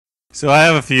So I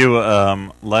have a few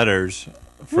letters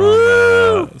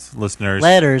from listeners.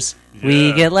 Letters. Yeah.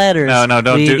 We get letters. No,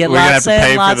 don't we do. Get we're gonna have lots to pay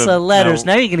and lots for the of letters.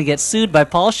 No. Now you're gonna get sued by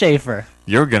Paul Shaffer.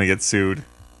 You're gonna get sued.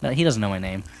 No, he doesn't know my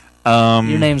name.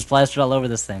 Your name's plastered all over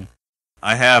this thing.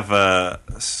 I have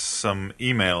some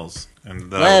emails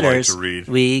and that letters. I would like to read.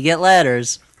 We get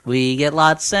letters. We get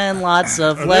lots and lots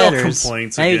of letters.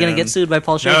 Now you're gonna get sued by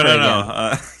Paul Shaffer again.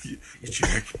 No. You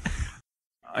jerk.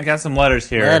 I got some letters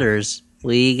here. Letters.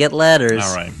 We get letters.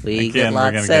 All right. We get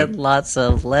lots and lots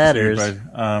of letters.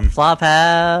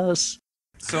 Flophouse.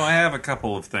 So I have a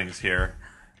couple of things here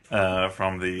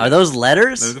from the. Are those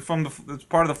letters? It's part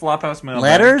of the Flophouse mailbag.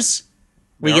 Letters.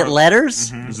 We get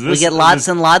letters. Mm-hmm. We get lots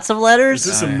and lots of letters.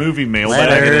 Is this a movie mailbag?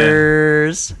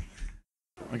 Letters.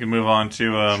 We can move on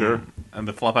to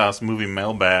the Flophouse movie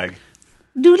mailbag.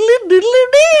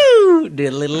 Doodle-doo,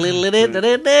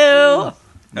 doodle-doo.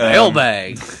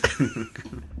 Mailbag.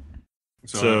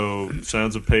 So,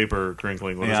 sounds of paper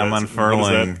crinkling. What I'm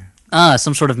unfurling.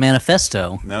 Some sort of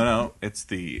manifesto. No. It's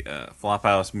the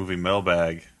Flophouse movie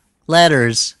mailbag.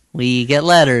 Letters. We get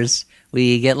letters.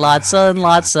 We get lots and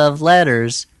lots of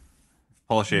letters.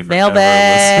 Paul Shaffer.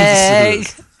 Mailbag.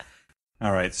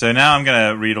 All right, so now I'm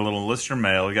going to read a little listener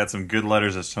mail. We got some good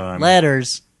letters this time.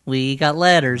 Letters. We got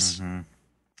letters. Mm-hmm.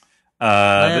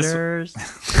 Letters.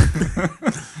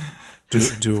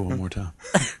 Do it one more time.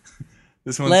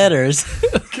 This one's letters.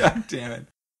 God damn it!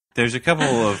 There's a couple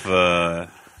of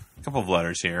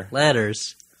letters here.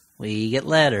 Letters. We get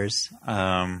letters.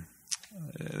 They're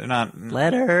not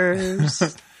letters.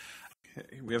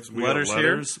 Okay, we have some letters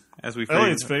here. As we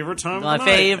Elliott's favorite time of the night. My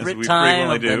favorite time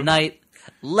of the night.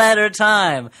 Letter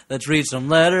time. Let's read some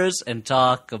letters and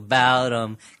talk about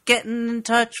them. Getting in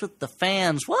touch with the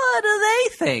fans. What do they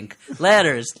think?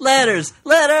 Letters.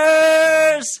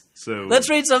 So let's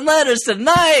read some letters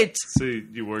tonight.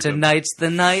 Tonight's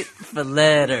the night for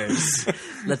letters.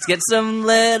 Let's get some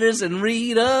letters and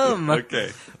read them. Okay.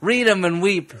 Read them and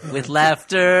weep with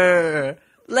laughter.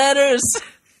 Letters.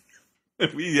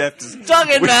 We have to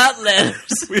talking about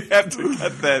letters. We have to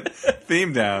cut that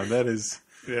theme down. That is.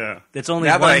 Yeah, it's only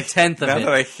 1/10 of it. Now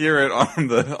that I hear it on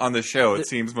the show, it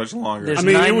seems much longer. I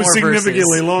mean, it was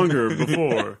significantly longer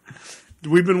before.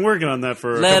 We've been working on that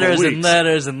for a couple weeks. And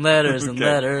letters and letters and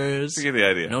letters. I get the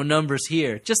idea. No numbers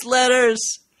here, just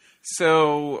letters.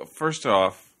 So first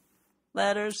off,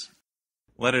 letters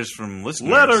from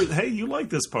listeners. Letters. Hey, you like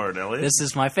this part, Elliott? This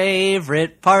is my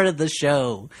favorite part of the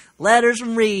show. Letters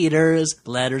from readers.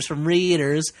 Letters from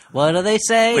readers. What do they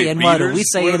say? Wait, and readers? What do we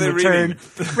say in return?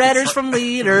 Letters from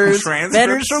leaders.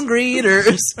 Letters from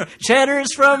greeters.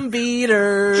 Cheddars from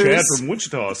beaters. Chad from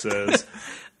Wichita says,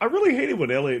 I really hate it when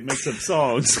Elliott makes up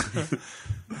songs.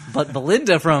 But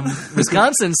Belinda from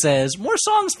Wisconsin says, more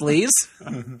songs, please.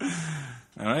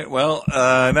 All right, well,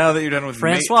 now that you're done with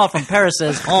Francois from Paris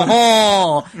says,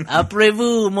 oh,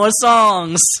 après-vous, more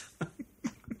songs.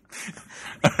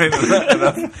 All right,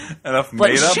 enough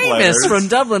but made-up Seamus letters. from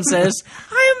Dublin says,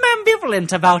 I am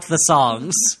ambivalent about the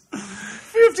songs.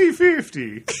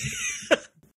 50-50.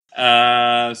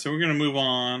 So we're going to move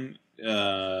on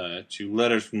to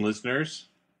letters from listeners.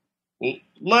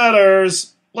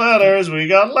 Letters, we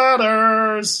got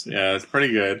letters. Yeah, it's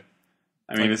pretty good.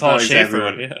 I mean, like it's Paul not exactly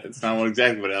Shaffer, it's not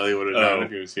exactly what Elliott would have done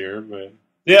if he was here, but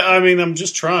yeah, I mean, I'm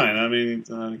just trying. I mean,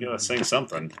 I gotta sing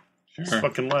something. Sure. It's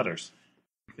fucking letters.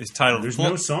 It's titled. There's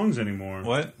no songs anymore.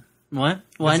 What? Well,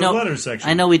 I know. Letters section.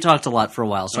 I know we talked a lot for a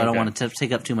while, so I don't want to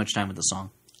take up too much time with the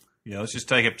song. Yeah, let's just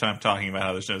take up time talking about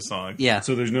how there's no songs. Yeah.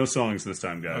 So there's no songs this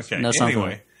time, guys. Okay. No songs.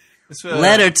 Anyway.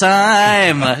 Letter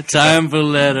time. Time for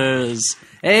letters.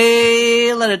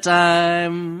 Hey, letter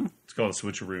time. It's called a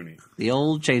switcheroony. The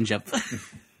old change-up.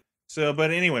 So,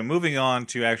 but anyway, moving on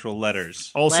to actual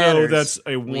letters. Also, letters. That's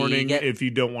a warning. If you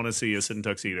don't want to see us in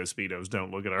tuxedo speedos,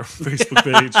 don't look at our Facebook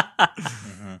page.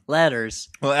 Letters.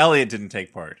 Well, Elliott didn't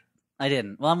take part. I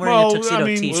didn't. Well, I'm wearing a tuxedo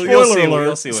t-shirt. Spoiler alert.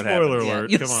 You'll see what happens. Yeah,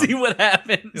 you'll see what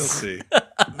happens. You'll see.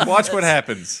 Watch what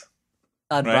happens.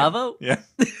 On Bravo? Yeah.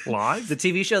 Live? The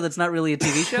TV show that's not really a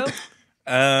TV show?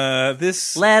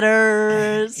 This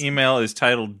letters email is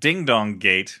titled Ding Dong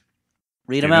Gate.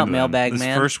 Read them out, Mailbag This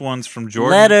Man. first one's from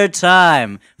Jordan. Letter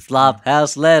time.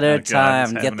 Flophouse letter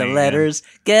time. Get the letters.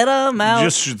 Get them out.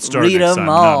 Just should start Read next them time,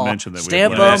 all. not mention that we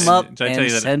Stamp have them up Did I tell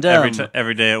you that send them.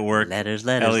 every day at work, Letters,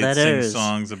 Elliott sings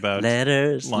songs about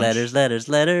letters. lunch. Letters.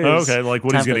 Okay, like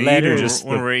what he's going to eat or just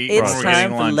when it's time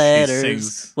for lunch,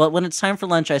 letters. Well, when it's time for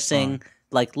lunch, I sing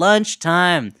like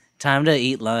lunchtime. time to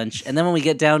eat lunch. And then when we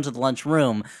get down to the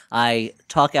lunchroom, I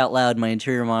talk out loud my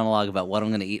interior monologue about what I'm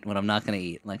going to eat and what I'm not going to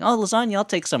eat. Like, oh, lasagna, I'll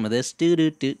take some of this.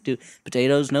 Do.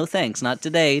 Potatoes, no thanks, not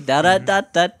today. Da.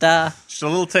 Just a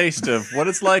little taste of what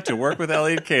it's like to work with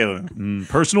Elliott Kalan.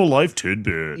 Personal life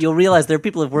tidbit. You'll realize there are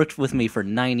people who have worked with me for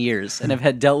 9 years and have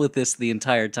had dealt with this the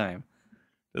entire time.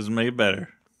 Doesn't make it better.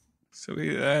 So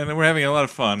we're having a lot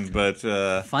of fun, but...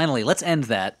 Finally, let's end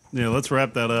that. Yeah, let's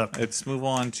wrap that up. Let's move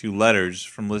on to letters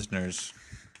from listeners.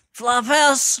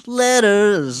 Flophouse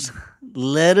letters.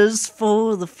 Letters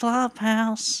for the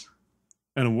Flophouse.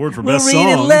 An award for best song.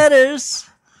 We're reading letters.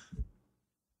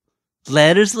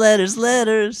 Letters.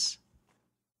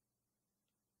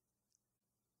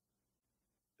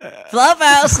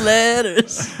 Flophouse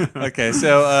letters. Okay,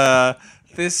 so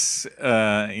this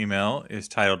email is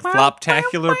titled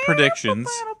Floptacular Predictions.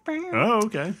 Oh,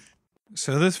 okay.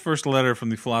 So this first letter from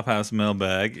the Flophouse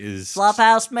mailbag is...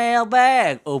 Flophouse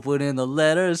mailbag. Opening the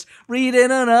letters, reading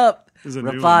them up,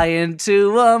 replying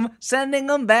to them, sending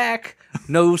them back.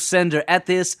 No sender at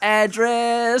this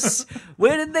address.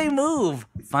 Where did they move?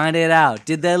 Find it out.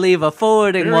 Did they leave a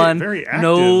forwarding one? Very active,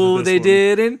 no, they one.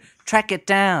 didn't. Track it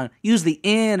down. Use the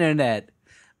internet.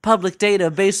 Public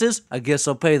databases. I guess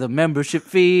I'll pay the membership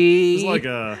fee. It's like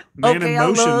a Man in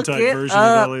Motion type version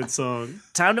of Elliott's song.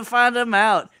 Time to find them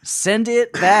out. Send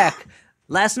it back.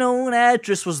 Last known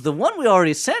address was the one we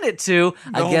already sent it to.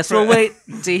 I guess we'll wait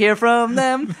to hear from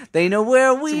them. They know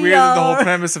where we It's weird are. that the whole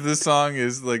premise of this song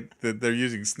is like that they're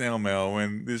using snail mail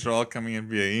when these are all coming in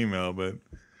via email, but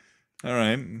all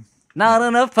right. Not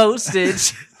enough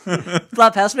postage.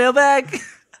 Flophouse mailbag.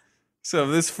 So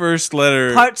this first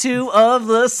letter... Part 2 of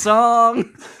the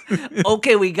song.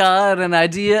 Okay, we got an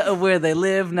idea of where they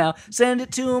live now. Send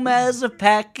it to them as a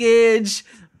package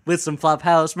with some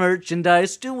Flophouse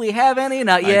merchandise. Do we have any?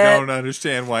 Not yet. I don't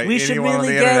understand why we should anyone on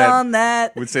really the get internet on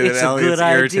that. would say it's that Elliott's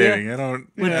irritating. Idea. I don't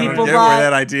When get people where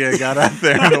that idea got out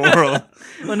there in the world.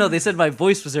 Well, no, they said my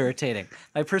voice was irritating.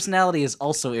 My personality is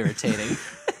also irritating.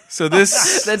 So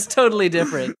this... That's totally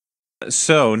different.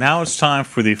 So now it's time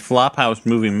for the Flophouse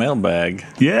movie mailbag.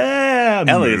 Yeah,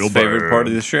 Elliott's favorite part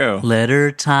of the show.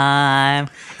 Letter time.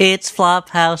 It's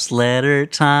Flophouse letter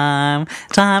time.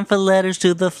 Time for letters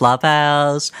to the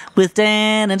Flophouse with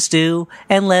Dan and Stu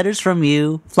and letters from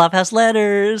you. Flophouse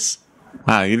letters.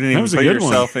 Wow, you didn't even put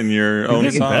yourself in your own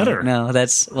song. Better. No,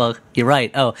 well, you're right.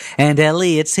 Oh, and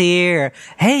Elliott's here.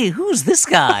 Hey, who's this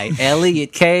guy?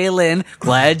 Elliott Kalan.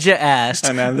 Glad you asked.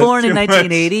 Born in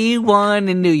 1981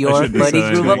 in New York, but he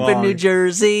grew up in New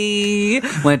Jersey.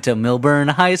 Went to Milburn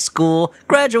High School.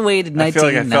 Graduated in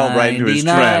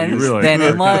 1999. Then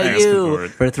NYU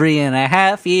for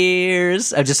 3.5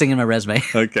 years. I'm just singing my resume.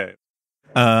 Okay.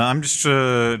 I'm just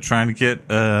trying to get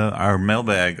our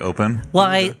mailbag open.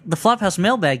 Why, the Flophouse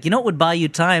mailbag, you know what would buy you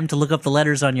time to look up the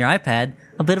letters on your iPad?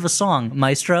 A bit of a song,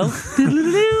 maestro.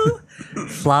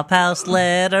 Flophouse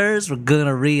letters, we're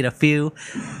gonna read a few.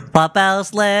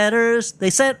 Flophouse letters, they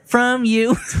sent from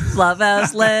you.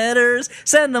 Flophouse letters,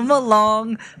 send them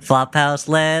along. Flophouse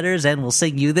letters, and we'll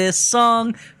sing you this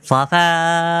song.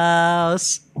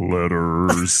 Flophouse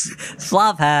letters.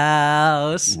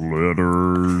 Flophouse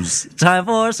letters. Time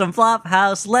for some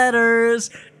Flophouse letters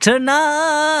tonight.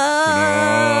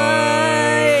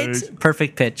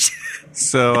 Perfect pitch.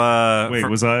 So, wait,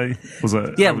 was I?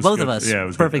 Yeah, both of us. Yeah, it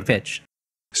was perfect pitch.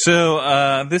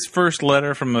 So, this first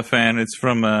letter from a fan, it's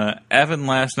from Evan,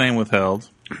 last name withheld.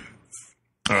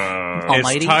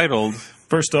 Almighty? It's titled...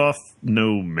 First off,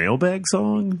 no mailbag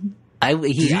song?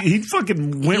 He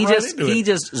fucking went right into it. He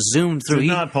just zoomed through. Did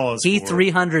not pause He for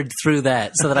 300 through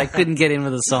that so that I couldn't get in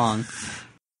with a song.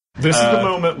 This is the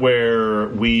moment where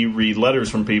we read letters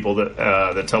from people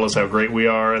that tell us how great we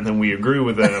are, and then we agree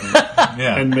with them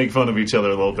and make fun of each other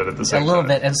a little bit at the same time. A little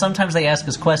bit, and sometimes they ask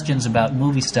us questions about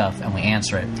movie stuff, and we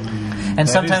answer it. And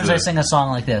sometimes I sing a song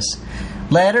like this.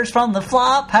 Letters from the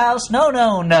Flophouse, no.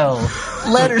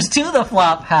 Letters to the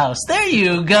Flophouse, there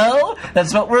you go.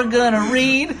 That's what we're gonna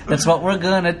read. That's what we're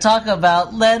gonna talk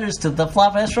about. Letters to the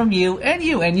Flophouse from you, and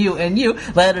you, and you, and you.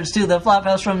 Letters to the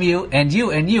Flophouse from you, and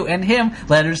you, and you, and him.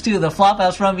 Letters to the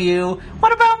Flophouse from you.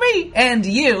 What about me? And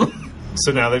you.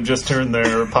 So now they've just turned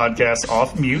their podcast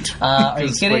off mute. Are you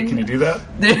kidding? Wait, can you do that?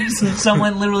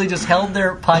 Someone literally just held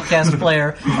their podcast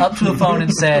player up to a phone and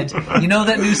said, "You know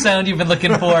that new sound you've been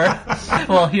looking for?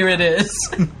 Well, here it is."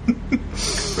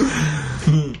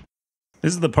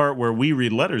 This is the part where we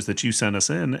read letters that you sent us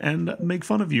in and make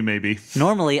fun of you, maybe.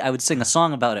 Normally, I would sing a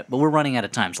song about it, but we're running out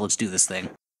of time, so let's do this thing.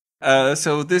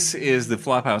 So this is the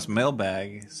Flophouse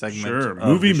Mailbag segment. Sure, of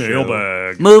movie the show.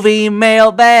 mailbag. Movie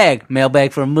mailbag.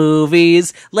 Mailbag for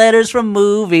movies. Letters from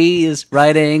movies.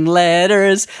 Writing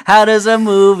letters. How does a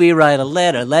movie write a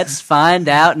letter? Let's find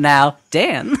out now.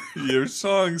 Dan. Your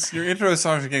intro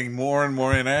songs are getting more and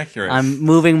more inaccurate. I'm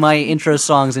moving my intro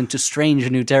songs into strange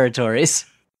new territories.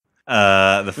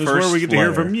 This is where we get to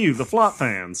hear from you, the Flop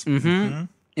fans. Mm-hmm.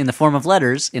 In the form of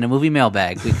letters in a movie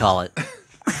mailbag, we call it.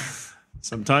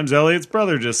 Sometimes Elliott's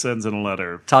brother just sends in a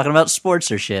letter. Talking about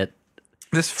sports or shit.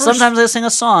 Sometimes I sing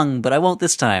a song, but I won't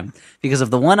this time. Because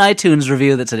of the one iTunes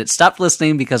review that said it stopped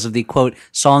listening because of the, quote,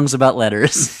 songs about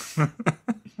letters.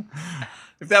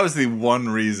 If that was the one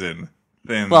reason,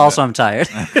 then... Well, also I'm tired.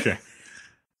 Okay.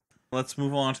 Let's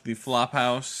move on to the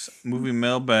Flophouse movie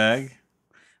mailbag.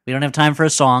 We don't have time for a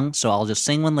song, so I'll just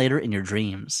sing one later in your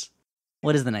dreams.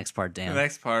 What is the next part, Dan? The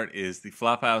next part is the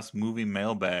Flophouse movie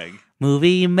mailbag.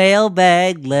 Movie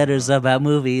mailbag, letters about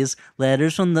movies,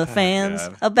 letters from the fans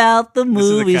God. about the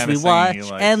movies we watch he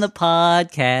likes. and the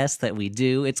podcast that we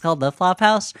do. It's called The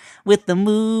Flophouse with the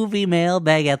movie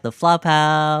mailbag at the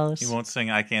Flophouse. He won't sing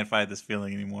I Can't Fight This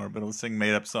Feeling anymore, but he'll sing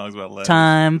made-up songs about letters.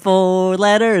 Time for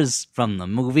letters from the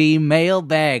movie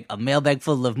mailbag. A mailbag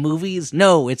full of movies?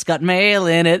 No, it's got mail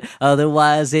in it.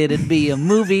 Otherwise, it'd be a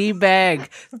movie bag.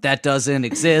 That doesn't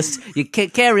exist. You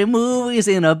can't carry movies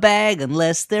in a bag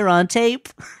unless they're on tape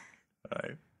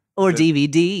Right. or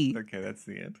DVD. Okay, that's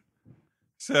the end.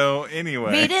 So,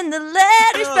 anyway. Reading the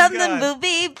letters Oh, from God. the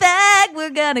movie bag. We're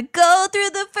gonna go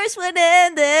through the first one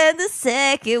and then the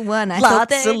second one. I hope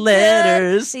Lots they're of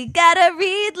letters. good. We gotta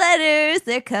read letters.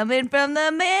 They're coming from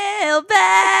the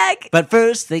mailbag. But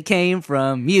first, they came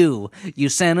from you. You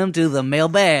sent them to the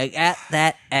mailbag at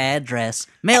that address.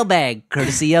 Mailbag,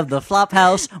 courtesy of the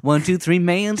Flophouse, 123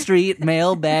 Main Street,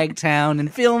 Mailbag Town in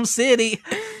Film City.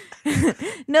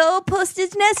 No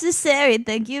postage necessary.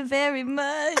 Thank you very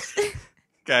much.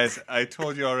 Guys, I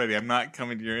told you already, I'm not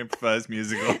coming to your improvised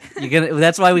musical.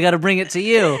 That's why we got to bring it to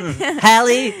you.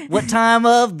 Hallie, what time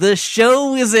of the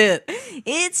show is it?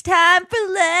 It's time for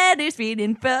letters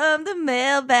reading from the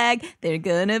mailbag. There are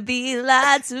gonna be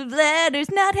lots of letters,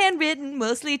 not handwritten,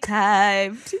 mostly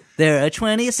typed. There are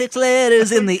 26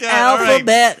 letters in the God, all right.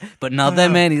 alphabet, but not that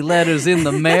many letters in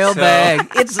the mailbag.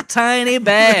 It's a tiny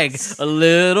bag, a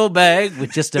little bag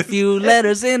with just a few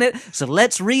letters in it. So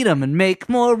let's read them and make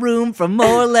more room for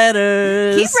more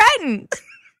letters. Keep writing.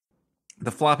 The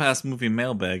Flophouse movie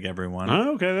mailbag, everyone.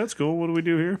 Oh, okay, that's cool. What do we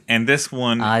do here? And this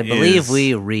one I believe is...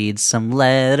 we read some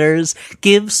letters,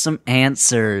 give some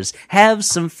answers, have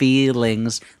some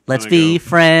feelings. Let's Gonna be go.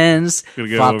 friends. Gonna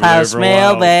go over there Flophouse for a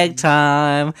while. mailbag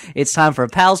time. It's time for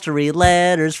pals to read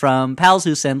letters from pals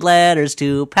who send letters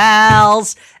to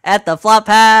pals at the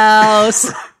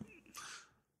Flophouse.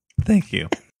 Thank you.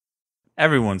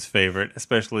 Everyone's favorite,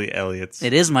 especially Elliott's.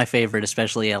 It is my favorite,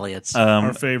 especially Elliott's.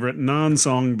 Our favorite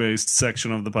non-song based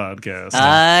section of the podcast.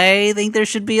 I think there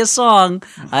should be a song.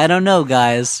 I don't know,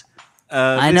 guys.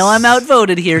 I know this- I'm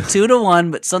outvoted here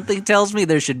 2-1, but something tells me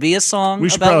there should be a song we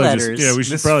should about probably letters. we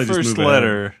should This probably just first move ahead.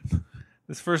 letter.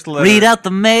 This first letter. Read out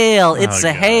the mail. It's Oh,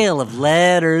 a God. hail of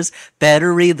letters.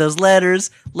 Better read those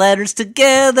letters. Letters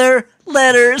together.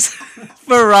 Letters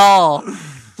for all.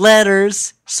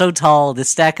 Letters so tall, this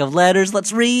stack of letters.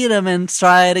 Let's read them and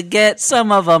try to get some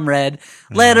of them read.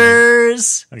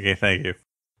 Letters. Okay, thank you.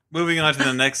 Moving on to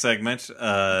the next segment,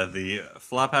 the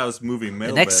Flophouse movie mailbag.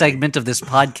 The next segment of this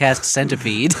podcast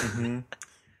centipede.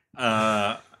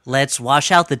 Let's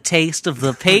wash out the taste of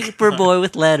the paper boy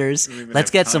with letters. Let's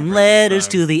have get time some for letters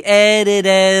this to the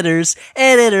editors.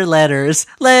 Editor letters.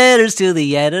 Letters to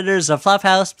the editors of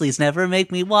Flophouse. Please never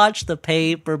make me watch the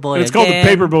paper boy It's called the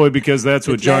again. Paperboy because that's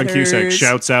what With John Cusack letters.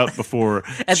 shouts out before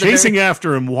At the chasing very-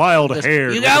 after him wild hair.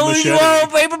 You with got a what you machete.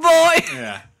 want, paper boy?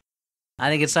 Yeah. I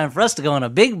think it's time for us to go on a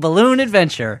big balloon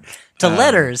adventure to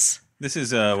letters. This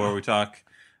is where we talk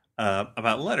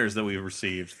about letters that we've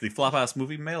received. The Flophouse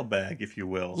movie mailbag, if you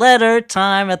will. Letter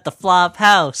time at the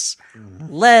Flophouse.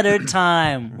 Letter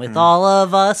time with all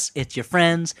of us. It's your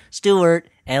friends, Stuart,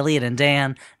 Elliott, and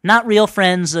Dan. Not real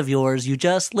friends of yours. You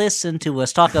just listen to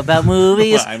us talk about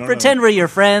movies. Well, I don't Pretend know. we're your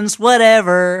friends.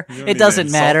 Whatever. don't need It to doesn't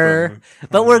insult matter. them.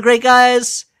 But we're great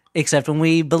guys. Except when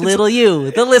we belittle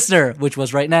you, the listener, which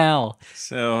was right now.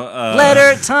 So,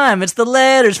 Letter time. It's the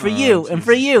letters for you, and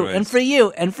for Jesus you, Christ. and for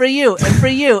you, and for you, and for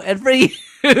you, and for you.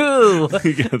 I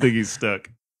think he's stuck.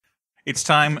 it's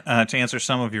time to answer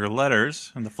some of your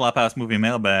letters in the Flophouse movie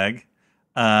mailbag.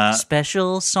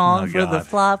 Special song for the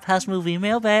Flophouse Movie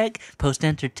Mailbag,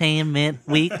 post-entertainment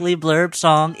weekly blurb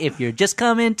song. If you're just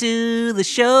coming to the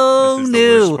show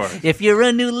new, if you're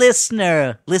a new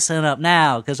listener, listen up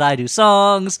now, because I do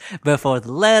songs before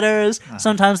the letters.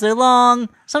 Sometimes they're long,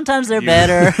 sometimes they're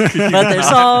better, but they're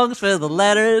songs for the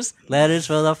letters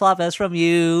for the Flophouse from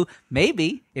you.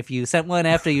 Maybe, if you sent one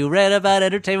after you read about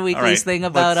Entertainment Weekly's thing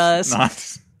about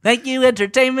us. Thank you,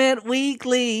 Entertainment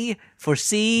Weekly, for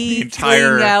the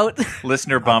entire out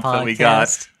listener bump that we got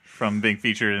from being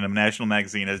featured in a national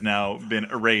magazine has now been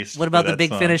erased. What about the big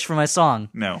finish for my song?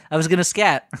 No. I was going to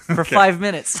scat for 5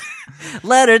 minutes.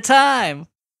 Letter time.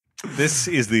 This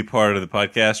is the part of the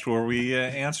podcast where we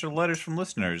answer letters from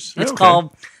listeners. It's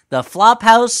called the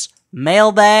Flophouse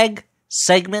Mailbag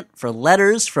segment for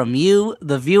letters from you,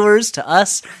 the viewers, to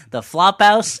us, the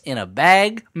Flophouse in a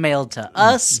bag mailed to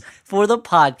us for the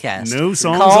podcast. No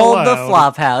songs called allowed. The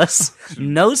Flophouse.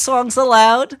 No songs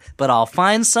allowed, but I'll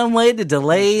find some way to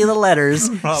delay the letters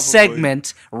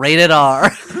segment. Rated R.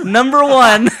 Number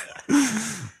 1,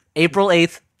 April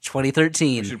 8th,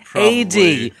 2013.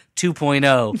 AD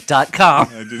 2.0.com.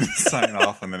 I didn't sign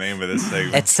off on the name of this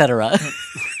segment. Etc.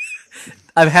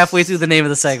 I'm halfway through the name of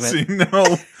the segment. See,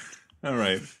 no. All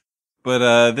right.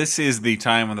 But this is the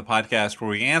time on the podcast where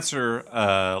we answer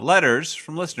letters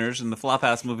from listeners in the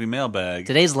Flophouse Movie Mailbag.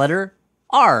 Today's letter,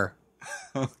 R.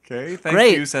 Okay, thank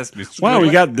Great. you, Sesame Street. Wow,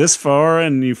 we got this far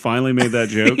and you finally made that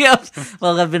joke? Yep.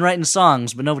 Well, I've been writing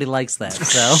songs, but nobody likes that,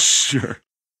 so. Sure.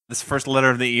 This first letter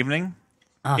of the evening.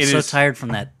 Oh, I'm It so is- tired from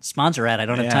that sponsor ad. I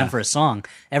don't have Yeah. time for a song.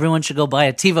 Everyone should go buy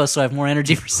a TiVo so I have more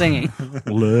energy for singing.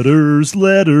 Letters,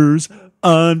 letters.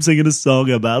 I'm singing a song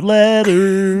about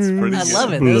letters. I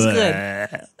love it. That was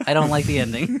good. I don't like the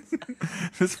ending.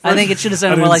 I think it should have I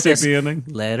sounded more didn't like stick this. the ending.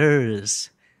 Letters.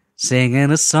 Singing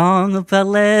a song about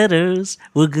letters.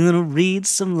 We're gonna read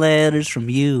some letters from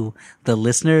you, the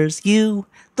listeners,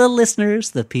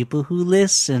 the people who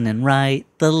listen and write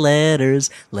the letters.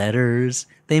 Letters.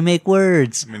 They make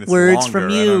words. I mean, it's words longer. from I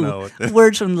don't you. know what the-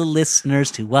 Words from the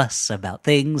listeners to us about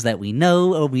things that we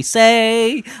know or we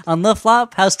say on the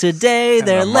Flophouse today.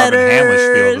 They're Marvin Hamlish feel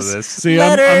to letters. this. See,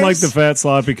 I'm like the fat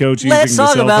sloppy coach using Let's the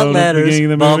talk cell about phone at the letters.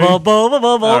 beginning of the movie.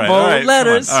 All right, come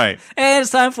Letters. on. All right. And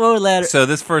it's time for letters. So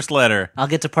this first letter I'll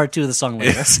get to part 2 of the song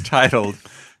later. is titled,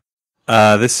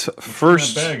 this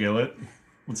first... bag, Elliott.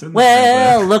 What's in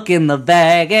Well, look in the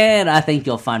bag and I think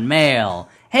you'll find mail.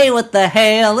 Hey, what the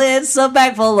hell? It's a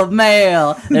bag full of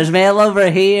mail. There's mail over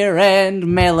here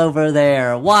and mail over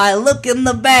there. Why, look in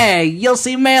the bag. You'll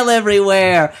see mail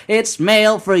everywhere. It's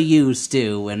mail for you,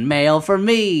 Stu, and mail for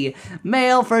me.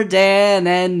 Mail for Dan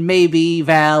and maybe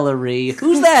Valerie.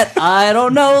 Who's that? I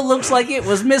don't know. Looks like it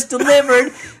was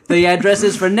misdelivered. The address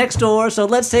is for next door, so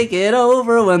let's take it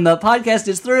over when the podcast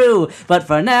is through. But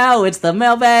for now, it's the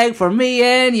mailbag for me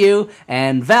and you.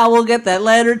 And Val will get that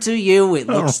letter to you. It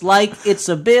looks like it's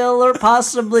a bill or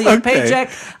possibly a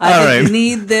paycheck. I think you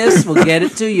need this. We'll get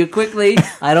it to you quickly.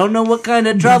 I don't know what kind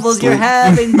of troubles you're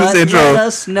having, but intro let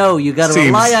us know. You got to seems-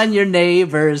 rely on your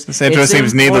neighbors. This intro It's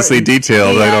seems needlessly important.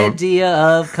 detailed. The I don't- idea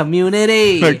of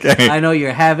community. Okay. I know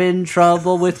you're having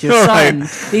trouble with your All son. right.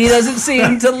 He doesn't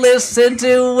seem to listen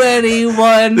to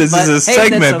anyone. This but, is a hey,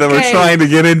 segment that's that we're okay. trying to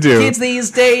get into. Kids these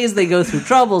days, they go through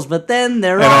troubles, but then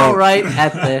they're I all don't- right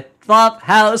at the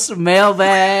Flophouse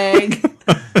mailbag.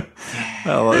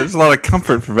 Well, there's a lot of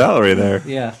comfort for Valerie there.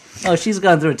 Yeah. Oh, she's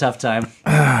gone through a tough time.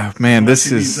 Man, this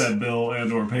She needs is that bill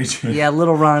and or paycheck. Yeah,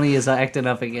 little Ronnie is acting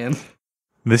up again.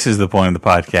 the point of the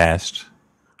podcast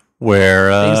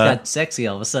where, Things got sexy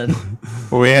all of a sudden.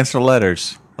 where we answer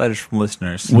letters from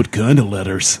listeners. What kind of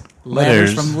letters?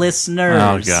 Letters Letters. from listeners.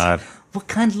 Oh, God. What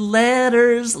kind of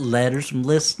letters? Letters from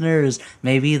listeners.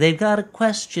 Maybe they've got a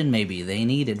question. Maybe they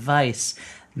need advice.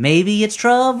 Maybe it's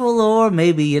trouble or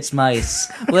maybe it's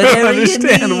mice. Whatever you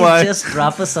understand need, why just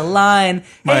drop us a line.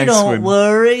 Hey, Mice don't would-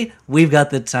 worry. We've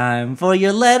got the time for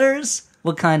your letters.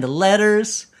 What kind of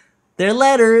letters? They're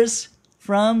letters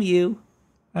from you.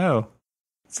 Oh.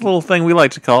 It's a little thing we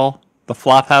like to call the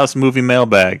Flophouse Movie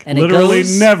Mailbag. And Literally it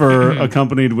goes never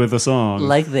accompanied with a song.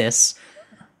 like this.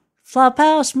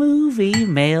 Flophouse movie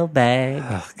mailbag.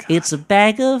 It's a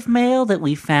bag of mail that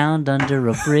we found under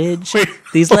a bridge.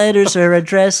 These letters are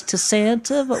addressed to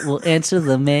Santa, but we'll answer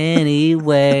them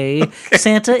anyway.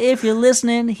 Santa, if you're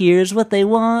listening, here's what they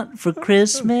want for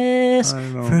Christmas.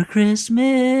 For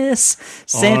Christmas.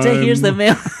 Santa, here's the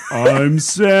mail. I'm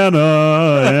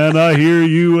Santa, and I hear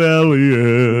you,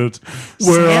 Elliott.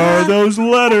 Where are Santa? those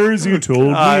letters you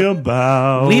told me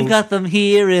about? We've got them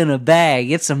here in a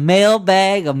bag. It's a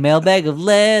mailbag of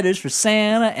letters for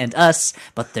Santa and us,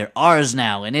 but they're ours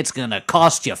now, and it's gonna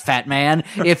cost you, fat man.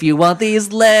 If you want these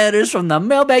these letters from the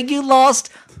mailbag you lost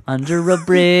under a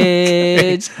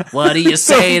bridge. What do you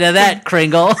say to that,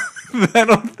 Kringle? I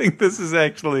don't think this is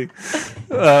actually.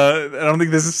 I don't think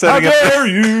this is setting How up. dare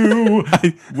you,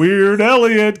 weird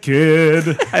Elliott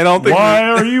kid? I don't think. Why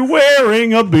are you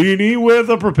wearing a beanie with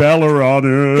a propeller on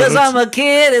it? Because I'm a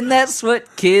kid, and that's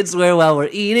what kids wear while we're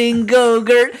eating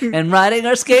Go-Gurt and riding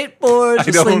our skateboards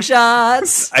with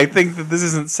slingshots. I think that this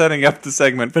isn't setting up the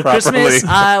segment For properly. Christmas,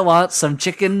 I want some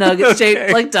chicken nuggets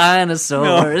shaped like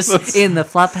dinosaurs in the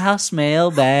Flophouse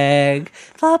mailbag.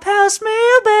 Flophouse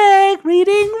mailbag,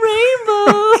 reading Rainbow.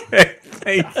 Okay,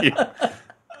 thank you.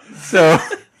 So,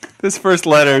 this first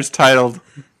letter is titled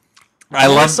 "I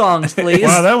More love." songs, please.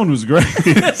 Wow, that one was great.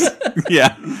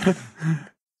 Yeah.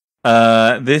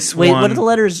 This Wait, one. what do the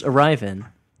letters arrive in?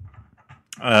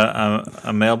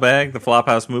 A mailbag, the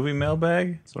Flophouse movie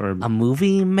mailbag. Sorry. A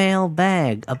movie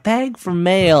mailbag. A bag for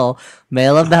mail.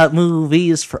 Mail about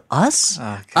movies for us?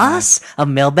 Us? A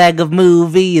mailbag of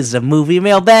movies. A movie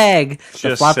mailbag. The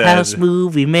Just Flophouse said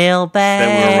movie mailbag.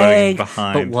 that we're running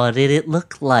behind. But what did it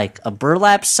look like? A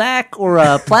burlap sack or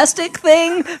a plastic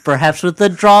thing? Perhaps with a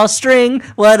drawstring?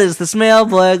 What does this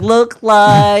mailbag look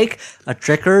like? A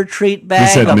trick-or-treat bag?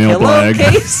 said A mailbag.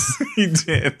 pillowcase? He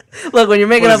did. Look, when you're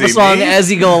making What up a does he song mean?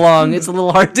 as you go along, it's a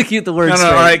little hard to keep the words No,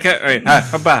 straight. all right, all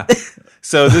right. Bye.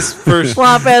 So this first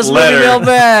Flop ass movie letter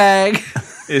mailbag.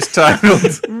 is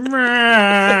titled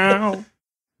 "Meow."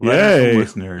 Letter Yay. from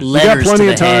listeners. We got Letters plenty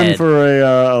to of the time head. for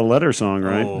a letter song,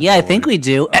 right? Oh, Yeah, I boy. think we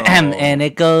do. And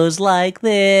it goes like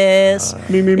this.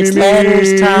 Me, me, me, It's me.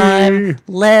 letters time.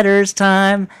 Letters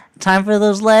time. Time for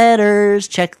those letters.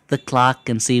 Check the clock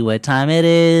and see what time it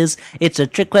is. It's a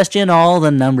trick question. All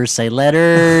the numbers say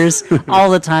letters.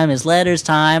 All the time is letters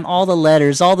time. All the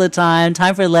letters all the time.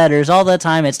 Time for letters all the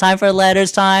time. It's time for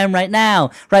letters time right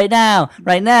now. Right now.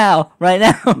 Right now. Right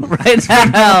now. Right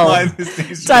now. Why this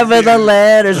needs to Time for be the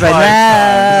letters right 5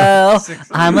 now. times. 6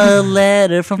 I'm a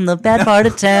letter from the bad part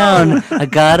of town. I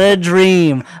got a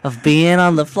dream of being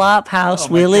on the flop house. Oh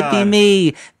my Will it be God.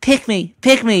 me? Pick me,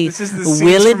 pick me. This is the Will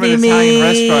scenes it from be an Italian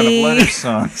restaurant of letter me?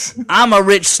 songs. I'm a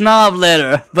rich snob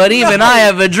letter, but even I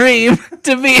have a dream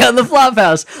to be on the flop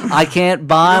house. I can't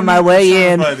buy my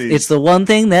way in. somebody. It's the one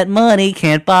thing that money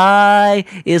can't buy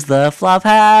is the flop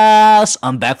house.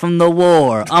 I'm back from the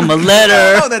war. I'm a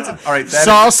letter. Oh, that's all right. That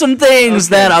Saw is- some things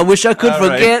okay. that I wish I could All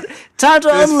right. forget. Time to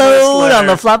This unload first on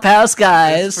the letter- Flophouse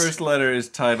guys. This first letter is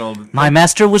titled My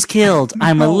master was killed.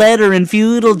 I'm a letter in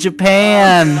feudal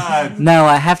Japan. God. Now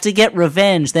I have to get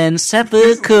revenge, then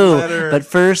seppuku. letter- But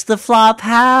first the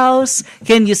Flophouse.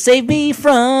 Can you save me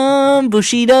from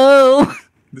Bushido?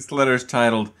 This letter is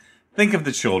titled "Think of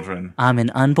the Children." I'm an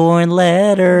unborn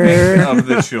letter. Of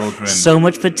the children. So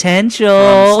much From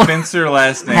potential. Spencer,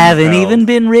 last name. Haven't Feld. even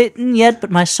been written yet,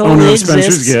 but my soul Oh no, exists.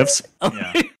 Spencer's Gifts.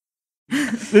 Yeah.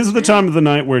 This is the time of the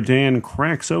night where Dan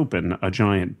cracks open a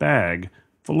giant bag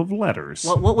full of letters.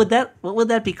 What would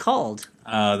that be called?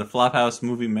 The Flophouse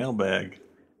movie mailbag.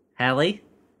 Hallie?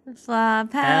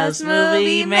 Flophouse House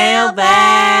movie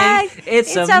mailbag.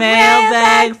 It's a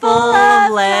mailbag full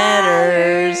of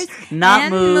letters, not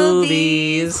and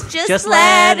movies, just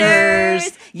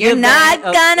letters. You're not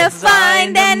gonna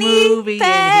find any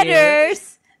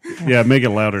letters. Yeah, make it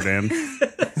louder, Dan.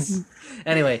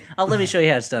 Anyway, let me show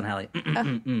you how it's done, Hallie.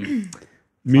 Me,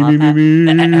 me, me,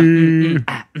 me.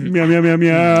 Meow, meow, meow,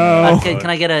 meow. Can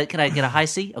I get a high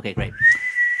C? Okay, great.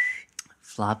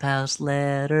 Flophouse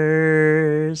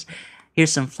letters.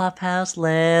 Here's some Flophouse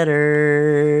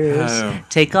letters. Oh.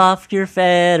 Take off your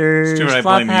fetters. Stuart, I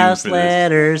blame you Flophouse for this.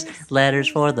 letters. Letters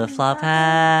for the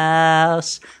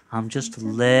Flophouse. I'm just a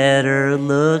letter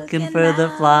looking for the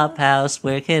Flophouse.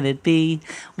 Where can it be?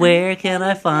 Where can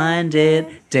I find it?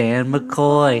 Dan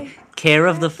McCoy. Care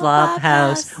of the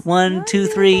Flophouse.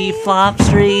 123 Flop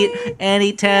Street,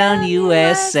 Anytown,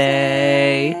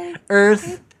 USA.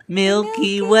 Earth,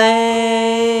 Milky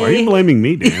Way. Why are you blaming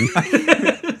me, Dan? I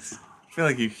feel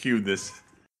like you cued this.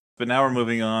 But now we're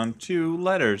moving on to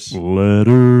letters.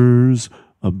 Letters.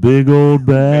 A big old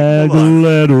bag Hold of on.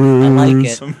 letters. I like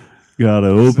it. Some- Gotta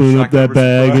open up shock that number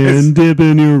bag surprise. and dip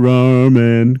in your arm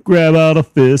and grab out a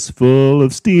fistful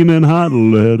of steaming hot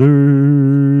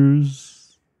letters.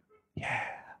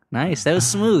 Nice. That was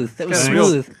smooth. That was Got a real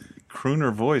smooth.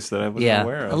 crooner voice that I wasn't Yeah,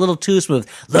 aware of. a little too smooth.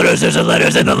 Letters, there's a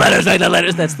letters, and the letters, like the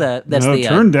letters. That's No, the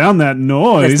turn down that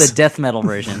noise. that's the death metal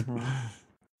version.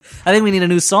 I think we need a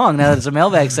new song now that it's a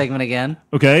mailbag segment again.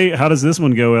 Okay, how does this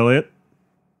one go, Elliot?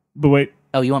 But wait,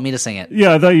 Oh, you want me to sing it?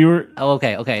 yeah, I thought you were. Oh,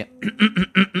 okay.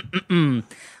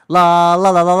 La la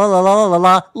la la la la la la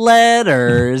la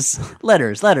letters,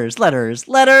 letters, letters, letters,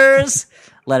 letters.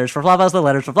 Letters for Flophouse, the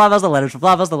letters for Flophouse, the letters for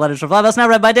Flophouse, the letters for Flophouse. Now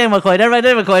read by Dan McCoy, read by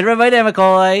Dan McCoy, read by Dan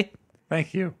McCoy.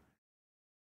 Thank you.